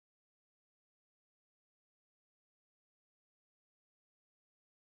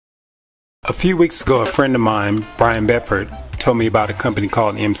A few weeks ago, a friend of mine, Brian Bedford, told me about a company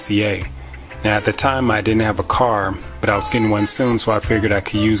called MCA. Now at the time I didn't have a car, but I was getting one soon, so I figured I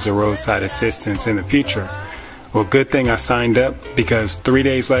could use the roadside assistance in the future. Well, good thing I signed up, because 3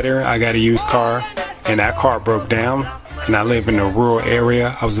 days later I got a used car and that car broke down, and I live in a rural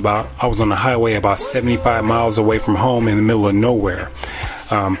area. I was on the highway about 75 miles away from home in the middle of nowhere.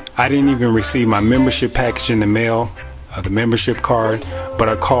 I didn't even receive my membership package in the mail, the membership card, but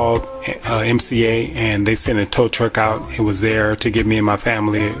I called MCA and they sent a tow truck out. It was there to get me and my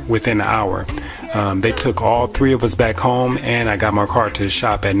family within an hour. They took all three of us back home, and I got my car to the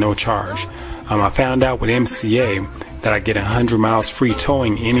shop at no charge. I found out with MCA that I get 100 miles free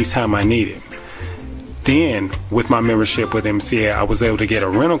towing anytime I need it. Then, with my membership with MCA, I was able to get a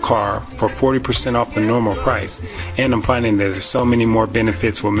rental car for 40% off the normal price, and I'm finding that there's so many more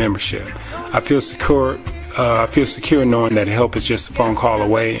benefits with membership. I feel secure knowing that help is just a phone call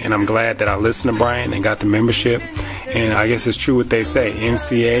away, and I'm glad that I listened to Brian and got the membership. And I guess it's true what they say,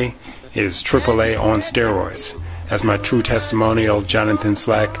 MCA is AAA on steroids. That's my true testimonial, Jonathan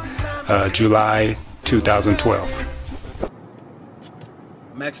Slack, July 2012.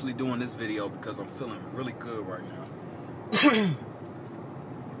 I'm actually doing this video because I'm feeling really good right now.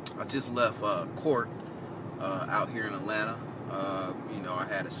 I just left court out here in Atlanta. You know, I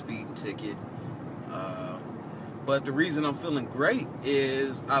had a speeding ticket. But the reason I'm feeling great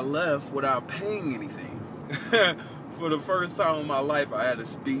is I left without paying anything. For the first time in my life, I had a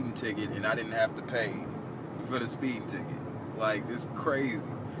speeding ticket and I didn't have to pay for the speeding ticket. Like, it's crazy.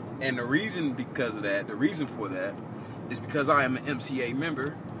 And the reason for that is because I am an MCA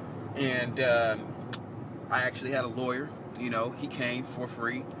member, and I actually had a lawyer. You know, he came for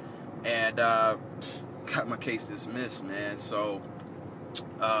free and got my case dismissed, man. So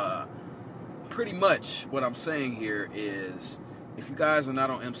pretty much what I'm saying here is, if you guys are not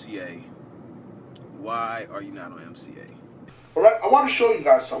on MCA, why are you not on MCA? All right, I want to show you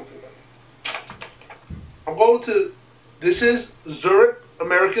guys something. I'm going to, this is Zurich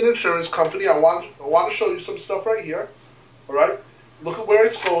American Insurance Company. I want to show you some stuff right here. All right, look at where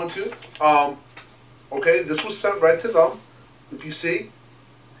it's going to. Okay, this was sent right to them. If you see,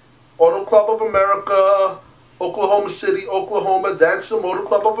 Auto Club of America, Oklahoma City, Oklahoma. That's the Motor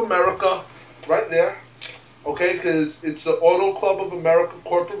Club of America, right there. Okay, because it's the Auto Club of America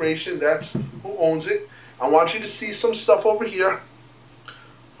Corporation. That's who owns it. I want you to see some stuff over here.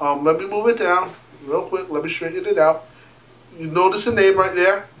 Let me move it down real quick. Let me straighten it out. You notice the name right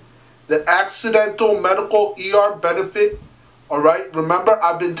there, the Accidental Medical ER Benefit. All right, remember,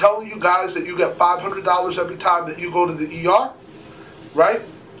 I've been telling you guys that you get $500 every time that you go to the ER, right?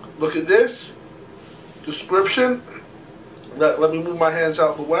 Look at this description. Let me move my hands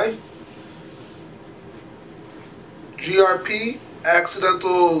out of the way. GRP,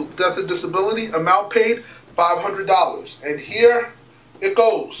 accidental death and disability, amount paid $500. And here it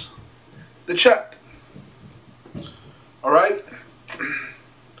goes, the check. All right,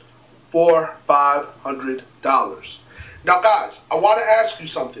 for $500. Now guys, I want to ask you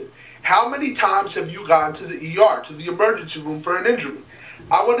something. How many times have you gone to the ER, to the emergency room for an injury?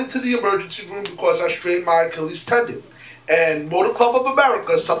 I went into the emergency room because I strained my Achilles tendon. And Motor Club of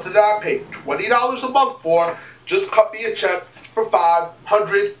America is something that I paid $20 a month for, just cut me a check for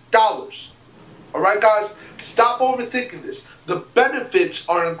 $500. All right guys, stop overthinking this. The benefits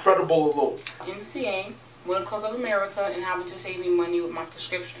are incredible alone. MCA, Motor Club of America, and how to save me money with my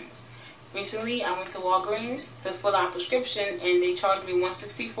prescriptions. Recently, I went to Walgreens to fill out a prescription, and they charged me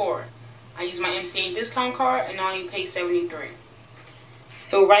 $164. I used my MCA discount card, and I only paid $73.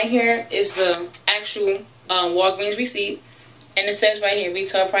 So right here is the actual Walgreens receipt, and it says right here,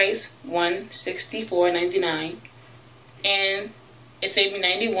 retail price $164.99, and it saved me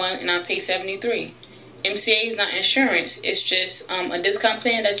 $91, and I paid $73. MCA is not insurance. It's just a discount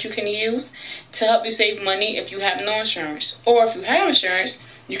plan that you can use to help you save money if you have no insurance. Or if you have insurance,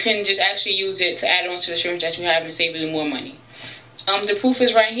 you can just actually use it to add on to the insurance that you have and save you more money. The proof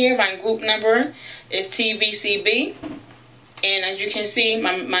is right here. My group number is TVCB. And as you can see,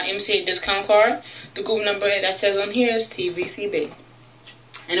 my MCA discount card, the group number that says on here is TVCB.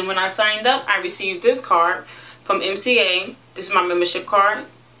 And then when I signed up, I received this card from MCA. This is my membership card.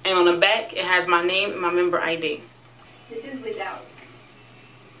 And on the back, it has my name and my member ID. This is without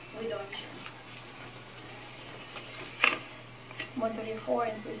insurance. 134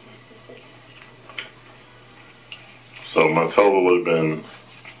 and 366. So my total would have been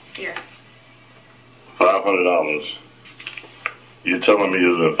here. $500. You're telling me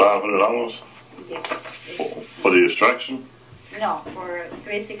it's $500? Yes. For the extraction? No, for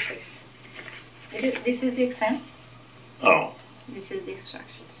 366. This is the exam. Oh. This is the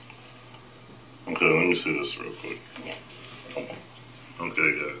instructions. Okay, let me see this real quick. Yeah.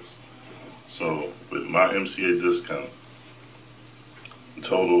 Okay, guys. So with my MCA discount, the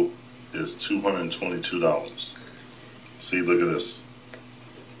total is $222. See, look at this.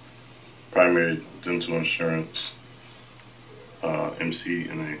 Primary dental insurance, MCA,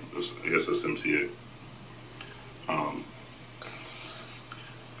 I guess that's MCA.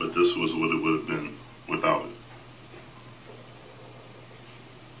 But this was what it would have been without it.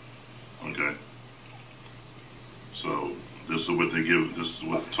 Okay. So this is what they give. This is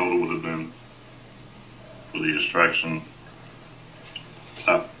what the total would have been for the extraction.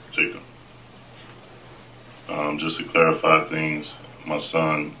 Stop, Jacob. Just to clarify things, my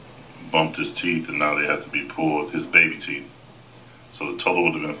son bumped his teeth, and now they have to be pulled, his baby teeth. So the total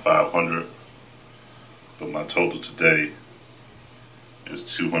would have been $500, but my total today is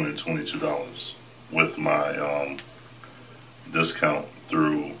 $222 with my discount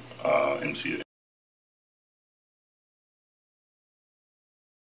through MCA.